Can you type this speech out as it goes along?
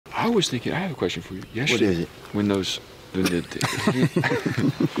I was thinking, I have a question for you. Yesterday, what is it? When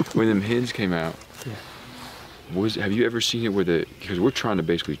when them hens came out, have you ever seen it where because we're trying to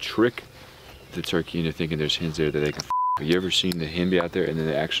basically trick the turkey into thinking there's hens there that they can Have you ever seen the hen be out there and then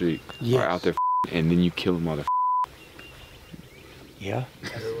they actually are out there and then you kill them while they're Yeah.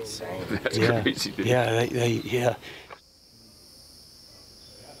 That's crazy, dude. Yeah, yeah.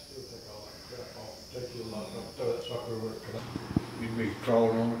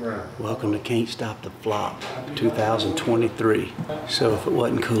 Welcome to Can't Stop the Flop 2023. So if it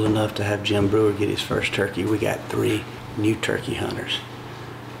wasn't cool enough to have Jim Brewer get his first turkey, we got 3 new turkey hunters.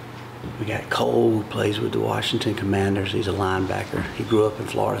 We got Cole, who plays with the Washington Commanders. He's a linebacker. He grew up in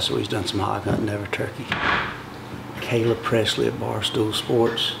Florida, so he's done some hog hunting, never turkey. Pressley at Barstool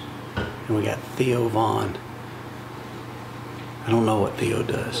Sports. And we got Theo Vaughn. I don't know what Theo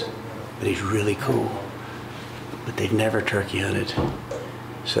does, but he's really cool. But they've never turkey hunted.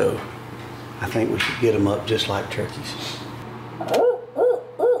 So I think we should get them up just like turkeys.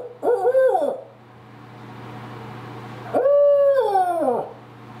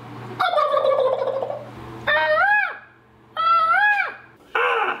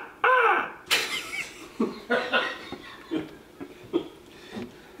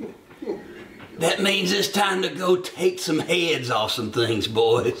 That means it's time to go take some heads off some things,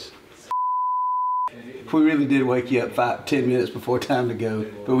 boys. We really did wake you up 5-10 minutes before time to go,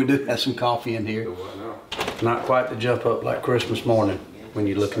 but we do have some coffee in here. Not quite the jump up like Christmas morning when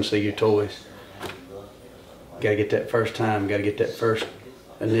you look and see your toys. Gotta get that first time, gotta get that first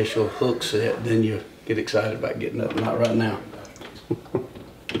initial hook set, then you get excited about getting up. Not right now. What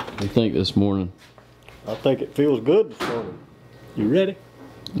do you think this morning? I think it feels good this morning. You ready?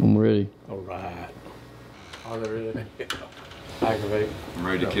 I'm ready. All right. Are they ready? Aggravate. I'm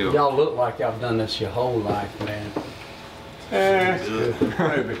ready to kill. Y'all look like y'all done this your whole life, man.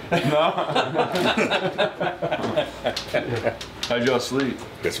 Maybe. How'd y'all sleep?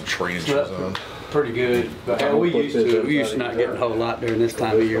 Got some training shoes on. Pretty good. But we used to not getting a whole lot during this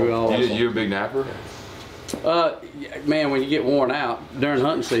time of year. You a big napper? Man, when you get worn out during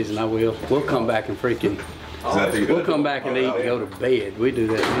hunting season, I will. We'll come back and freaking. We'll come back and eat and go to bed. We do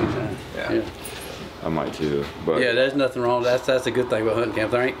that anytime. Yeah. I might too. But yeah, there's nothing wrong. That's a good thing about hunting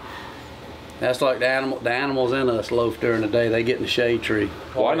camp. There ain't. That's like the animals in us loaf during the day. They get in the shade tree.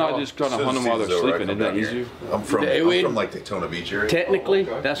 Why not just trying to hunt them while they're sleeping? Isn't that easier? I'm from like Daytona Beach area. Technically,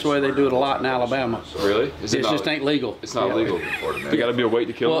 that's the way they do it a lot in Alabama. Really? It just ain't legal. It's not legal. There got to be a way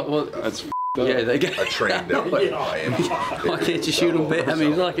to kill them. That's yeah, they got. I trained down by Miami. Why can't you shoot them? I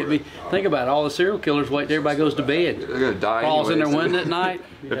mean, it's like it'd be. Think about it. All the serial killers wait till everybody goes to bed. They're gonna die. Crawls in their window at night.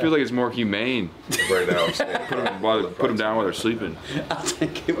 It feels like it's more humane. Right now, I'm saying, put them down while they're sleeping. I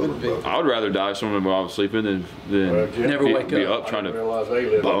think it would be. I would rather die someone while I'm sleeping than never be up trying to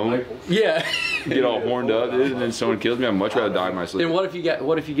bone. Yeah. Get all horned up, dude, and then someone kills me. I'd much rather die in my sleep. Then what if you get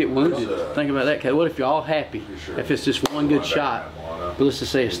wounded? Think about that, Kay. What if you're all happy? If it's just one good shot, but let's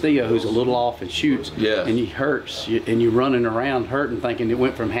just say it's Theo who's a little off and shoots, and he hurts, and you're running around hurting, thinking it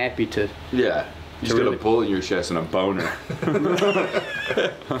went from happy to You just got a bullet in your chest and a boner.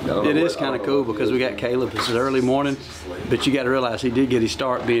 It is kind of cool because we got Caleb. It's early morning, but you got to realize he did get his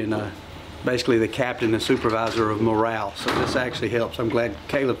start being basically the captain and supervisor of morale. So this actually helps. I'm glad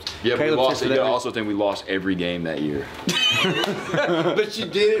Caleb's. Yeah, but we lost. You also think we lost every game that year. But you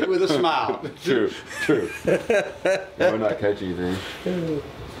did it with a smile. True. We're not catching anything.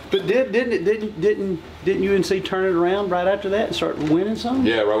 But didn't UNC turn it around right after that and start winning some?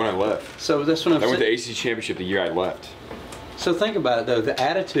 Yeah, right when I left. So that's when I went to the ACC championship the year I left. So think about it though, the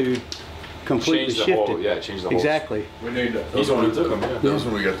attitude completely shifted. It changed the whole. Exactly. We need that. He's the one who took him. That was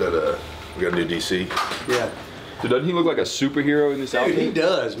when we got that. We got a new DC. Yeah. So doesn't he look like a superhero in this outfit? Dude, he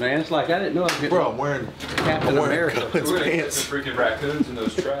does, man. It's like I didn't know I was getting. Bro, I'm wearing Captain America. We're gonna get the freaking raccoons in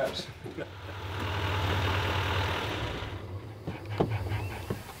those traps.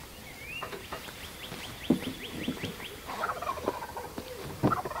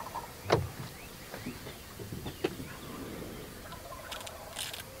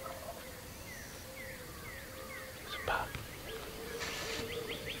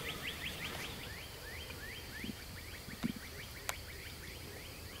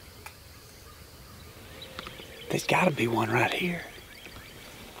 There's got to be one right here.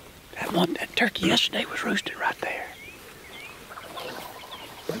 That turkey yesterday was roosted right there.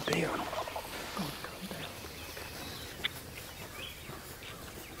 Good deal.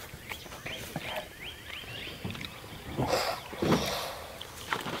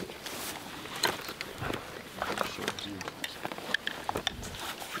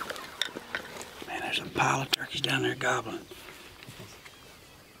 Man, there's a pile of turkeys down there gobbling.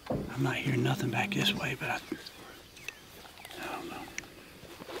 I'm not hearing nothing back this way, but I don't know.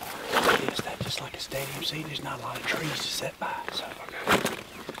 Is that just like a stadium seat? There's not a lot of trees to set by, so. Okay.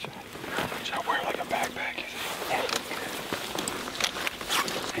 Should I wear like a backpack? Yeah.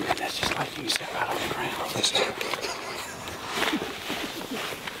 And then that's just like you can sit right on the ground.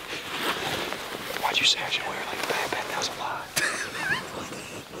 Why'd you say I should wear like a backpack? That was a lie.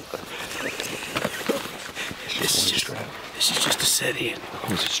 This is just a set-in. Oh,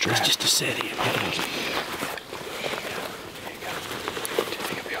 it's a strap. It's just a set-in. Do you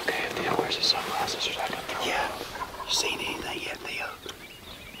think it'll be okay if Theo wears his sunglasses or should I come through? Yeah. You seen anything yet, Theo?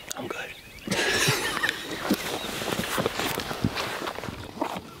 I'm good.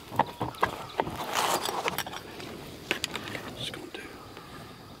 Just gonna do.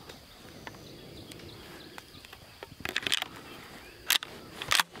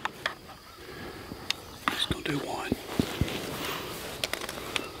 Just gonna do one.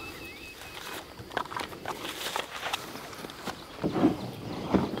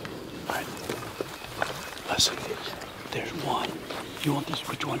 Listen, there's one. You want this?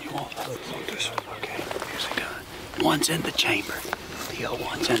 Which one you want? I want this one. Okay, here's a gun. One's in the chamber. The other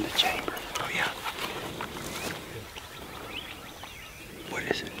one's in the chamber. Oh, yeah. What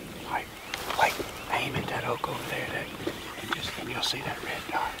is it? Like, aim at that oak over there, and you'll see that red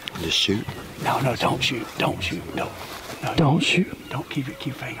dot. Just shoot? No, don't shoot. Don't shoot. No. Don't shoot. Don't keep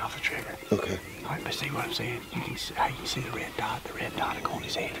your finger off the trigger. Okay. All right, but see what I'm saying? You can see the red dot. The red dot will go on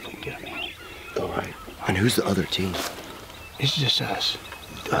his head if we can get him in. All right. And who's the other team? It's just us.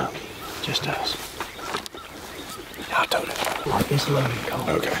 Just us. I told it. It's loaded, Cole.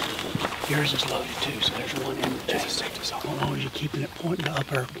 Okay. Yours is loaded too, so there's one in the chest. So as long as you're keeping it pointing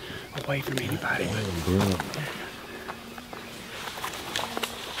up or away from anybody. Right there.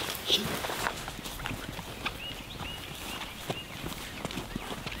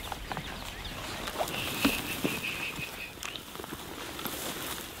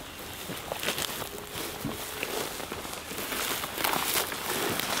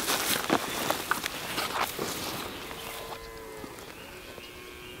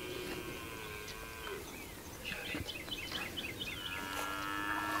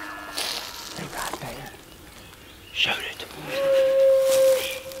 Shoot it.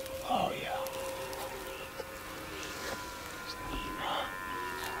 Oh, yeah.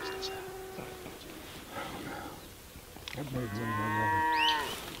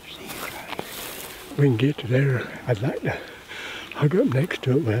 We can get to there. I'd like to hug up next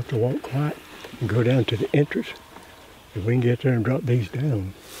to it. We'll have to walk quiet and go down to the entrance. If we can get there and drop these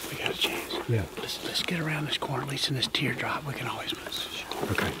down. We got a chance. Yeah. Let's get around this corner, at least in this teardrop. We can always miss.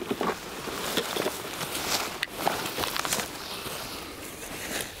 Okay.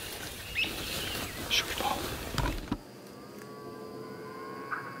 Should we fall?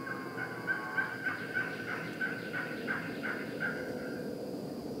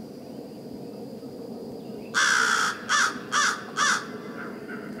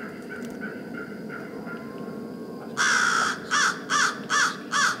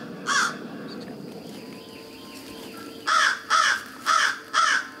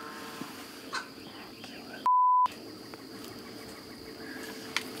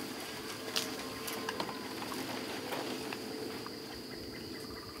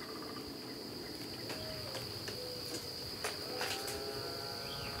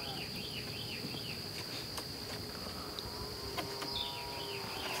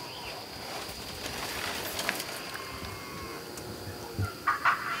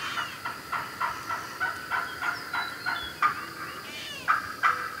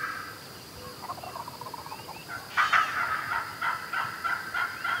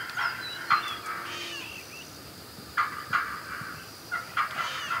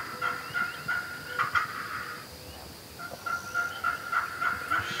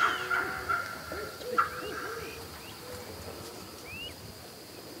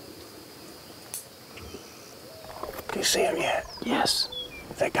 Do you see him yet? Yes.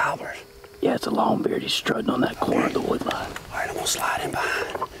 The gobblers. Yeah, it's a long beard. He's strutting on that corner of the wood line. All right, I'm gonna slide in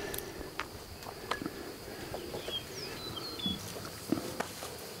behind.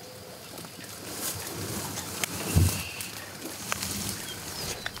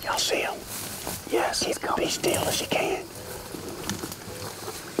 Y'all see him? Yes, he's coming. Be still as you can.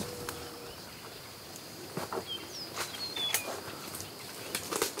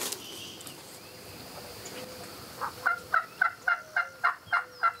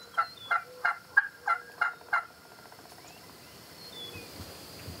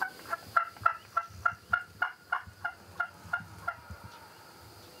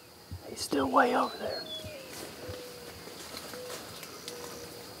 He's still way over there.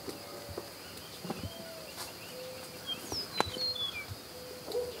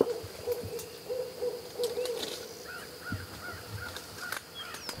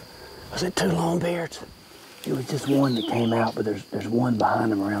 Was it 2 longbeards? It was just one that came out, but there's one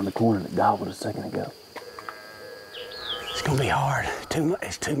behind him around the corner that gobbled a second ago. It's gonna be hard.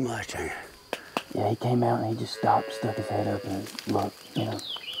 It's too much. Yeah, he came out and he just stopped, stuck his head up and looked, you know.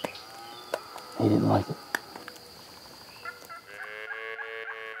 He didn't like it.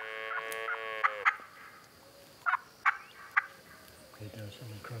 He does some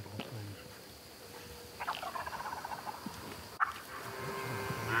incredible things.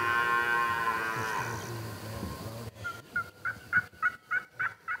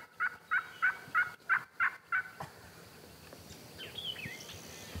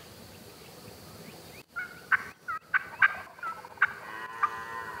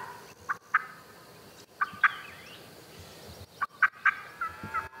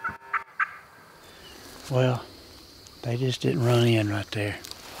 Well, they just didn't run in right there.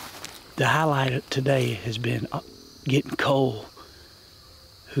 The highlight of today has been getting Cole,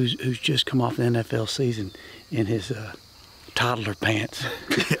 who's just come off the NFL season, in his toddler pants.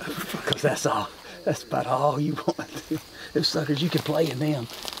 Because that's about all you want. Those suckers, you can play in them.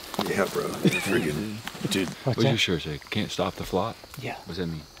 Yeah, bro. Freaking dude. What's your shirt say? Can't stop the flop? Yeah. What does that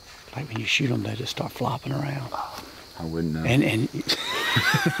mean? Like when you shoot them, they just start flopping around. I wouldn't know. And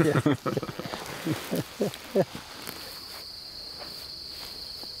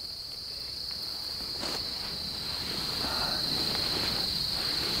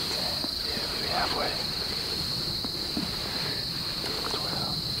halfway.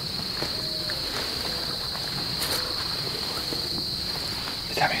 12.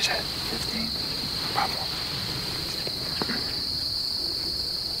 Is that what you said? 15. 5 more.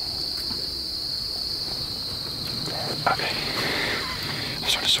 Okay. I'm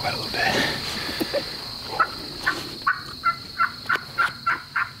starting to sweat a little bit.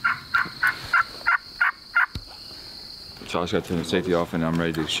 So I just got the safety off and I'm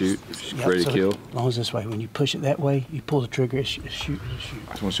ready to shoot. Yep, Ready to kill. As long as this way, when you push it that way, you pull the trigger, it's shoot, shoot.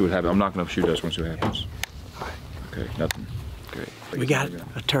 I just want to see what happens. I'm not going to shoot. I just want to see what happens. Okay, nothing. Great. We got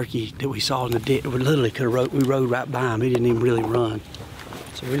a turkey that we saw in the ditch. We literally could have we rode right by him. He didn't even really run.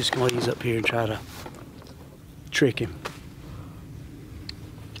 So we're just going to ease up here and try to trick him.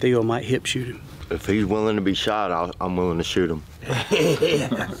 Theo might hip shoot him. If he's willing to be shot, I'm willing to shoot him.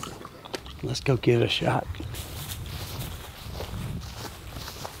 Let's go get a shot.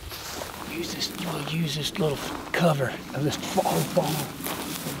 We'll use this little cover of this fall.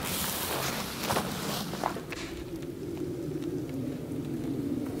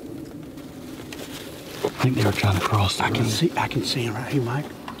 I think they were trying to cross the road. I can see him right here, Mike.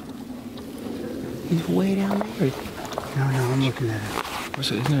 He's way down there. No, I'm looking at him.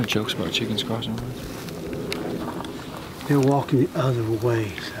 Isn't there jokes about chickens crossing roads? They're walking the other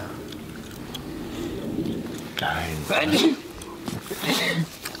way, so. Dang.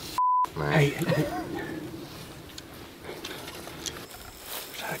 Hey. Is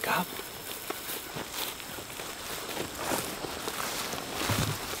that a cop?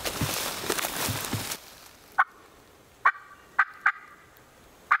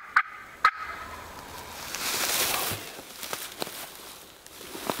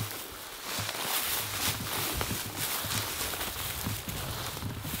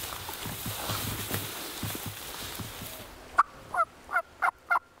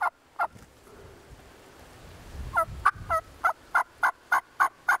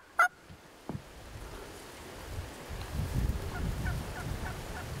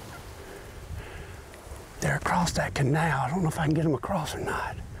 They're across that canal. I don't know if I can get them across or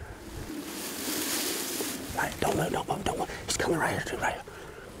not. Right, don't move. He's coming right here, too, right here.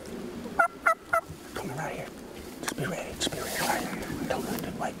 Coming right here. Just be ready right here. Don't move,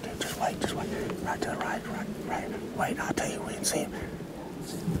 just wait. Right to the right. Wait, I'll tell you when you see him.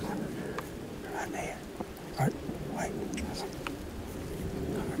 Right there. Right, wait.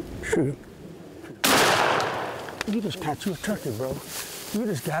 Shoot him. You just got you a turkey, bro. You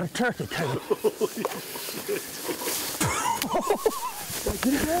just got a turkey, Caleb.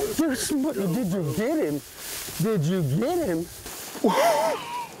 Did you get him? Did you get him?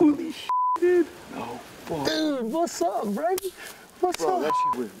 Holy shit, dude. No. Fuck. Dude, what's up, Brady? What's up? That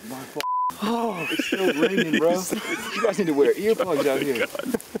shit was my fault. Oh, it's still raining, bro. You guys need to wear earplugs out here.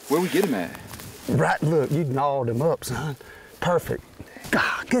 Where we get him at? Right, look, you gnawed him up, son. Perfect.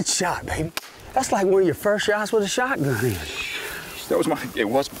 God, good shot, baby. That's like one of your first shots with a shotgun. That was it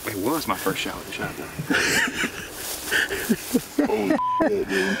was my first shot with a shotgun. Holy shit,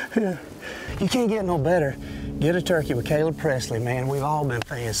 dude. Yeah. You can't get no better. Get a turkey with Caleb Pressley, man. We've all been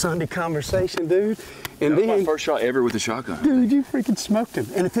fans. Sundae Conversation, dude. And That was my first shot ever with a shotgun. Dude, you freaking smoked him.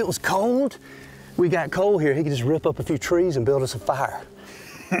 And if it was cold, we got Cole here. He could just rip up a few trees and build us a fire.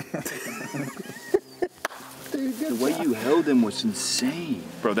 Dude, the way you held him was insane.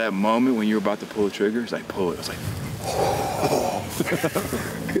 Bro, that moment when you were about to pull the trigger, it's like, pull it. I was like,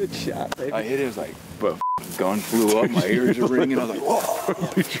 Good shot, baby. I hit it, it was like, bro, gun flew up, my ears are ringing. I was like,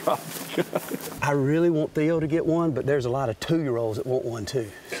 whoa. I really want Theo to get one, but there's a lot of 2-year-olds that want one too.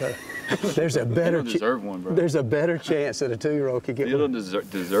 So there's a better deserve one, bro. There's a better chance that a 2-year-old could get Theo one.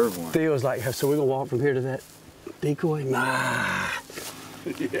 don't deserve one. Theo's like, so we're gonna walk from here to that decoy? Nah.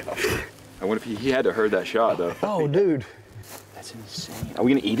 Yeah. I wonder if he had to heard that shot though. Oh, dude. That's insane. Are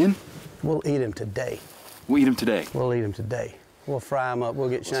we gonna eat him? We'll eat him today. We'll eat him today. We'll eat him today. We'll fry him up. We'll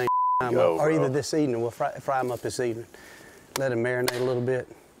get Shane fry him go, up. Or bro. either this evening. We'll fry him up this evening. Let him marinate a little bit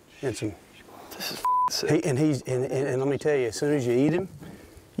in some. This is sick. And let me tell you, as soon as you eat him,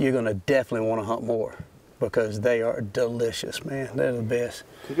 you're gonna definitely want to hunt more because they are delicious, man. They're the best.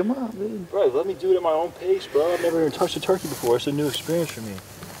 Pick him up, dude. Bro, let me do it at my own pace, bro. I've never even touched a turkey before. It's a new experience for me.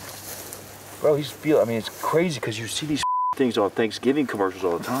 Bro, I mean, it's crazy because you see these things on Thanksgiving commercials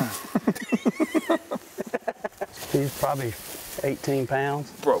all the time. He's probably 18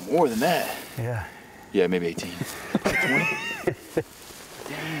 pounds. Bro, more than that. Yeah. Yeah, maybe 18. 20?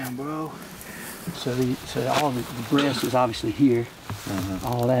 Damn, bro. So all the breast is obviously here,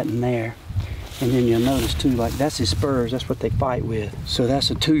 all that in there. And then you'll notice too, like that's his spurs, that's what they fight with. So that's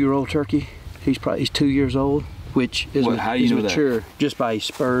a 2-year-old turkey. He's 2 years old, which is how do you know mature that? just by his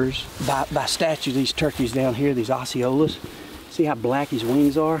spurs. By statue, these turkeys down here, these Osceolas, see how black his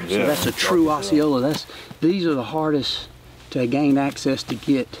wings are? Yeah, so that's a true Osceola. These are the hardest to gain access to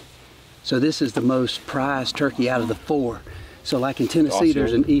get. So this is the most prized turkey out of the 4. So like in Tennessee,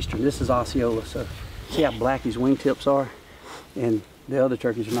 there's an Eastern. This is Osceola. So see how black his wingtips are, and the other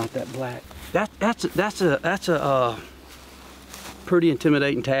turkeys are not that black. That's a pretty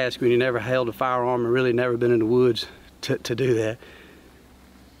intimidating task when you never held a firearm and really never been in the woods to do that.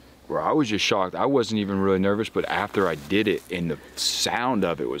 Bro, I was just shocked. I wasn't even really nervous, but after I did it, and the sound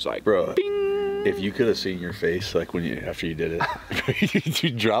of it was like, bro, bing. If you could have seen your face, like after you did it, you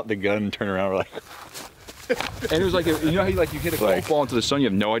dropped the gun and turned around, like. And it was like, you know how you hit a golf ball into the sun, you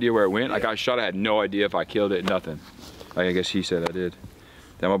have no idea where it went? Like I shot, I had no idea if I killed it, nothing. Like I guess he said I did.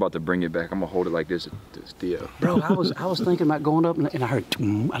 Then I'm about to bring it back. I'm gonna hold it like this, Theo. Bro, I was thinking about going up and I heard, I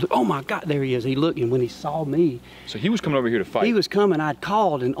was like, oh my God, there he is. He looked, and when he saw me. So he was coming over here to fight. He was coming, I'd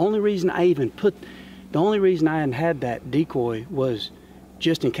called, and the only reason I hadn't had that decoy was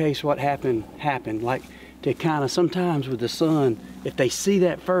just in case what happened. Like to kind of, sometimes with the sun, if they see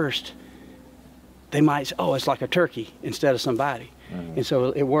that first, they might say, oh, it's like a turkey instead of somebody. And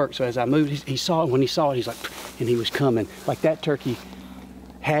so it worked. So as I moved, he saw it. When he saw it, he's like, and he was coming. Like that turkey,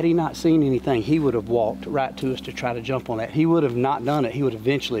 had he not seen anything, he would have walked right to us to try to jump on that. He would have not done it. He would have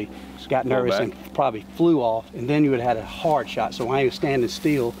eventually got nervous and probably flew off, and then you would have had a hard shot. So when he was standing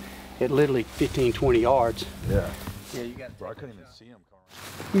still at literally 15, 20 yards. Yeah. Yeah, you got. Bro, I couldn't even see him.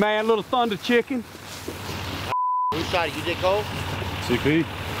 Man, little thunder chicken. Who shot it? You did, Cole? CP.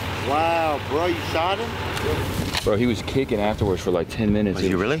 Wow, bro, you shot him? Bro, he was kicking afterwards for like 10 minutes. Was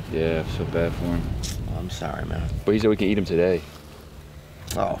he really? Yeah, so bad for him. Oh, I'm sorry, man. But he said we can eat him today.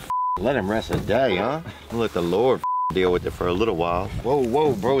 Oh, let him rest a day, huh? We'll let the Lord deal with it for a little while. Whoa,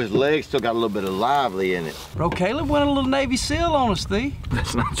 whoa, bro, his legs still got a little bit of lively in it. Bro, Caleb went a little Navy SEAL on us, Theo.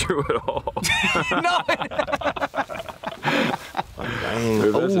 That's not true at all. No.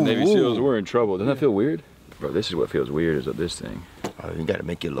 If that's the Navy SEALs, we're in trouble. Doesn't that feel weird? Bro, this is what feels weird is this thing. Oh, you gotta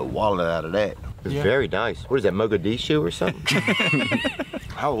make you a little wallet out of that. It's very nice. What is that, Mogadishu or something?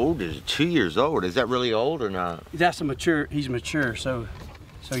 How old is it? 2 years old. Is that really old or not? That's a mature. He's mature. So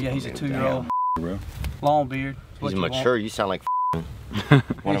yeah, he's a 2-year-old. Bro. Long beard. He's mature. You sound like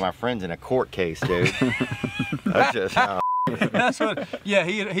one of my friends in a court case, dude. That's just how. That's what. Yeah,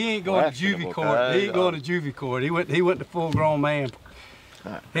 he ain't going to juvie court. He ain't going to juvie court. He went to full grown man.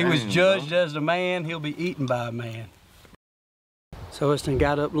 He was judged as a man. He'll be eaten by a man. So it's then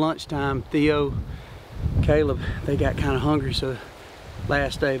got up lunchtime. Theo, Caleb, they got kind of hungry. So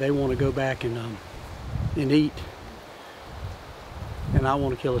last day they want to go back and eat. And I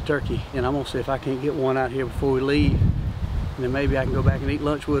want to kill a turkey. And I'm gonna see if I can't get one out here before we leave. And then maybe I can go back and eat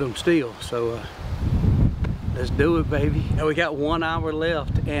lunch with them still. So let's do it, baby. Now we got 1 hour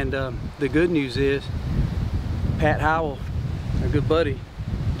left. And the good news is Pat Howell, our good buddy,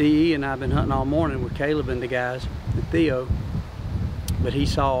 DE, and I've been hunting all morning with Caleb and the guys and Theo, but he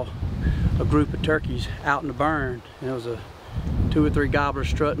saw a group of turkeys out in the burn, and it was 2 or 3 gobblers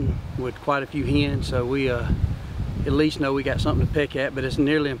strutting with quite a few hens. So we at least know we got something to pick at, but it's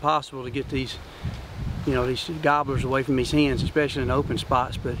nearly impossible to get these, you know, these gobblers away from these hens, especially in open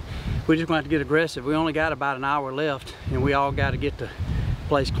spots. But we're just going to have to get aggressive. We only got about an hour left, and we all got to get to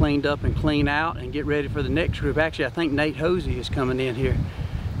place cleaned up and clean out and get ready for the next group. Actually, I think Nate Hosey is coming in here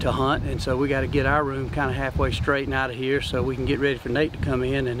to hunt, and so we got to get our room kind of halfway straightened out of here so we can get ready for Nate to come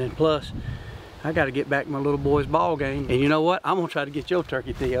in. And then plus, I got to get back to my little boy's ball game. And you know what? I'm gonna try to get your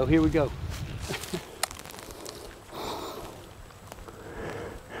turkey, Theo. Here we go.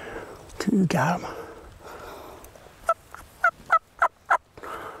 Two, got him.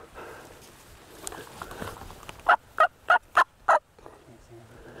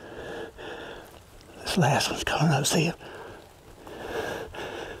 This last one's coming up, see it?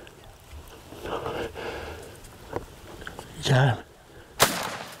 Got him.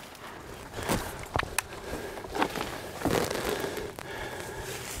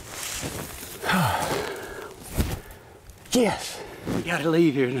 Yes. We gotta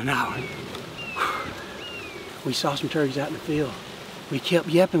leave here in an hour. We saw some turkeys out in the field. We kept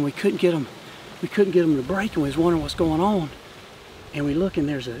yepping, we couldn't get them to break, and we was wondering what's going on. And we look, and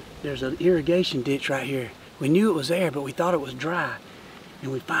there's an irrigation ditch right here. We knew it was there, but we thought it was dry.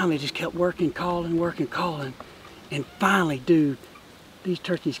 And we finally just kept working, calling. And finally, dude, these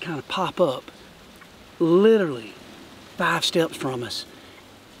turkeys kind of pop up literally 5 steps from us.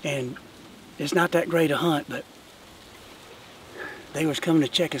 And it's not that great a hunt, but they was coming to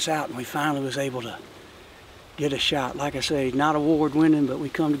check us out, and we finally was able to get a shot. Like I say, not award winning, but we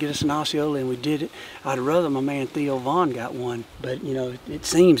come to get us an Osceola, and we did it. I'd rather my man Theo Vaughn got one, but you know, it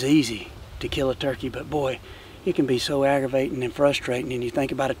seems easy to kill a turkey, but boy, it can be so aggravating and frustrating. And you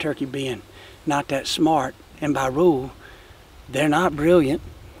think about a turkey being not that smart, and by rule, they're not brilliant.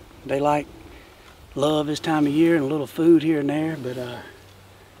 They like love this time of year and a little food here and there, but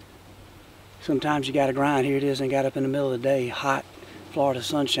sometimes you gotta grind. Here it is, and got up in the middle of the day, hot Florida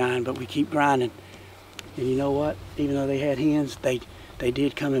sunshine, but we keep grinding. And you know what? Even though they had hens, they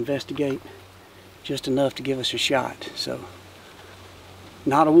did come investigate just enough to give us a shot. So,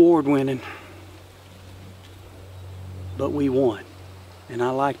 not award winning, but we won. And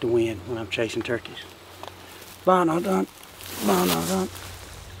I like to win when I'm chasing turkeys. Bono done. Let's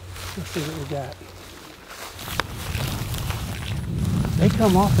see what we got. They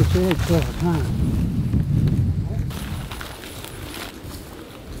come off this edge several times.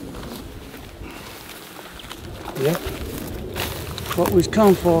 Yep, what we've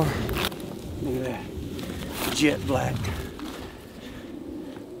come for. Look at that, jet black.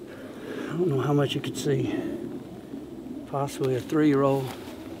 I don't know how much you could see. Possibly a 3-year-old.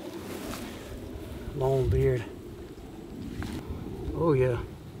 Long beard. Oh yeah.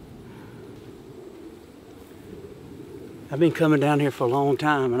 I've been coming down here for a long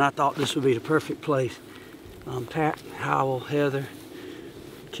time, and I thought this would be the perfect place. Pat, Howell, Heather,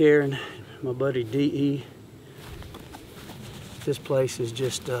 Karen, my buddy D.E. This place is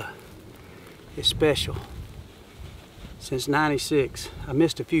just, it's special. Since 96, I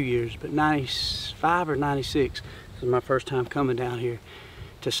missed a few years, but 95 or 96 was my first time coming down here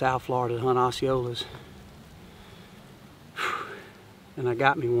to South Florida to hunt Osceolas. And I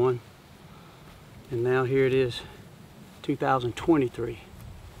got me one. And now here it is, 2023.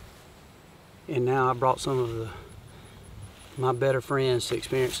 And now I brought some of my better friends to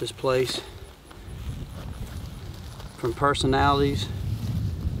experience this place. From personalities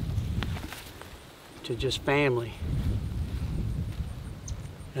to just family.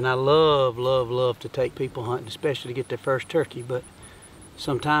 And I love to take people hunting, especially to get their first turkey, but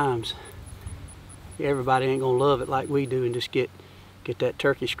sometimes everybody ain't gonna love it like we do and just get that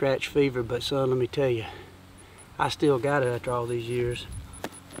turkey scratch fever. But son, let me tell you, I still got it after all these years.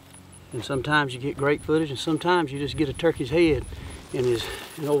 And sometimes you get great footage, and sometimes you just get a turkey's head and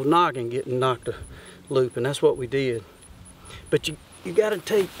an old noggin getting knocked loop, and that's what we did. But you got to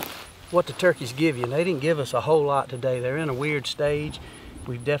take what the turkeys give you, and they didn't give us a whole lot today. They're in a weird stage.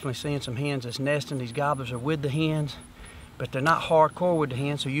 We've definitely seen some hens that's nesting. These gobblers are with the hens, but they're not hardcore with the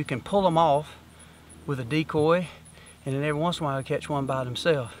hens, so you can pull them off with a decoy, and then every once in a while you catch one by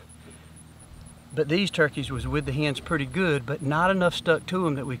themselves. But these turkeys was with the hens pretty good, but not enough stuck to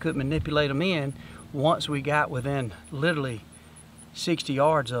them that we could manipulate them in once we got within literally 60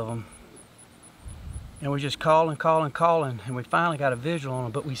 yards of them. And we're just calling, and we finally got a visual on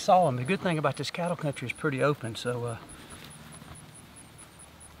them, but we saw them. The good thing about this cattle country is pretty open, so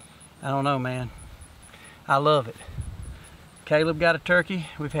I don't know, man. I love it. Caleb got a turkey.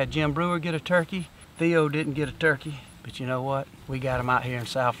 We've had Jim Brewer get a turkey. Theo didn't get a turkey, but you know what? We got him out here in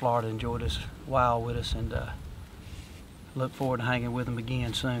South Florida, enjoyed this while with us, and look forward to hanging with him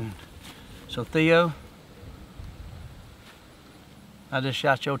again soon. So Theo, I just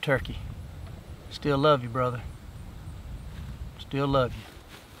shot your turkey. Still love you, brother. Still love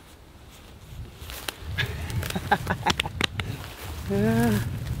you. Yeah.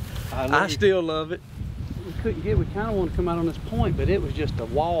 I still love it. We couldn't get, we kind of wanted to come out on this point, but it was just a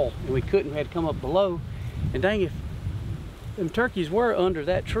wall, and we couldn't, we had to come up below. And dang, if them turkeys were under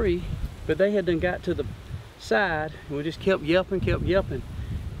that tree, but they had done got to the side, and we just kept yelping,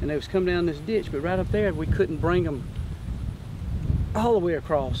 and they was coming down this ditch, but right up there, we couldn't bring them all the way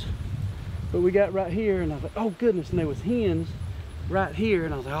across. But we got right here, and I was like, oh goodness, and there was hens right here,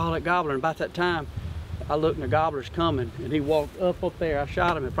 and I was like, oh, that gobbler, and about that time, I looked and the gobbler's coming, and he walked up there. I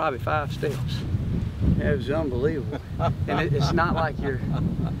shot him at probably 5 steps. It was unbelievable. And it's not like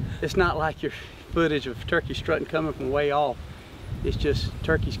your footage of turkey strutting coming from way off. It's just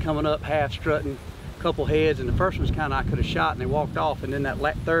turkeys coming up, half strutting, a couple heads, and the first one's kind of I could have shot, and they walked off, and then that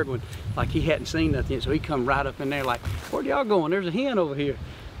third one, like he hadn't seen nothing yet, so he come right up in there like, where y'all going? There's a hen over here.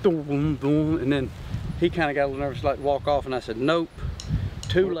 Boom, boom, and then he kind of got a little nervous, like to walk off, and I said, nope,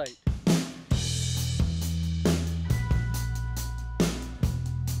 too late.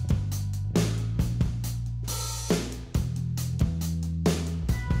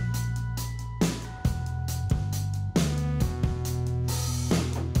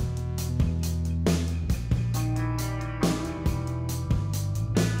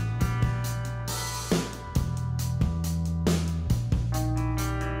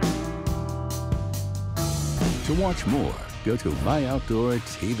 To watch more, go to My Outdoor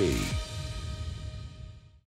TV.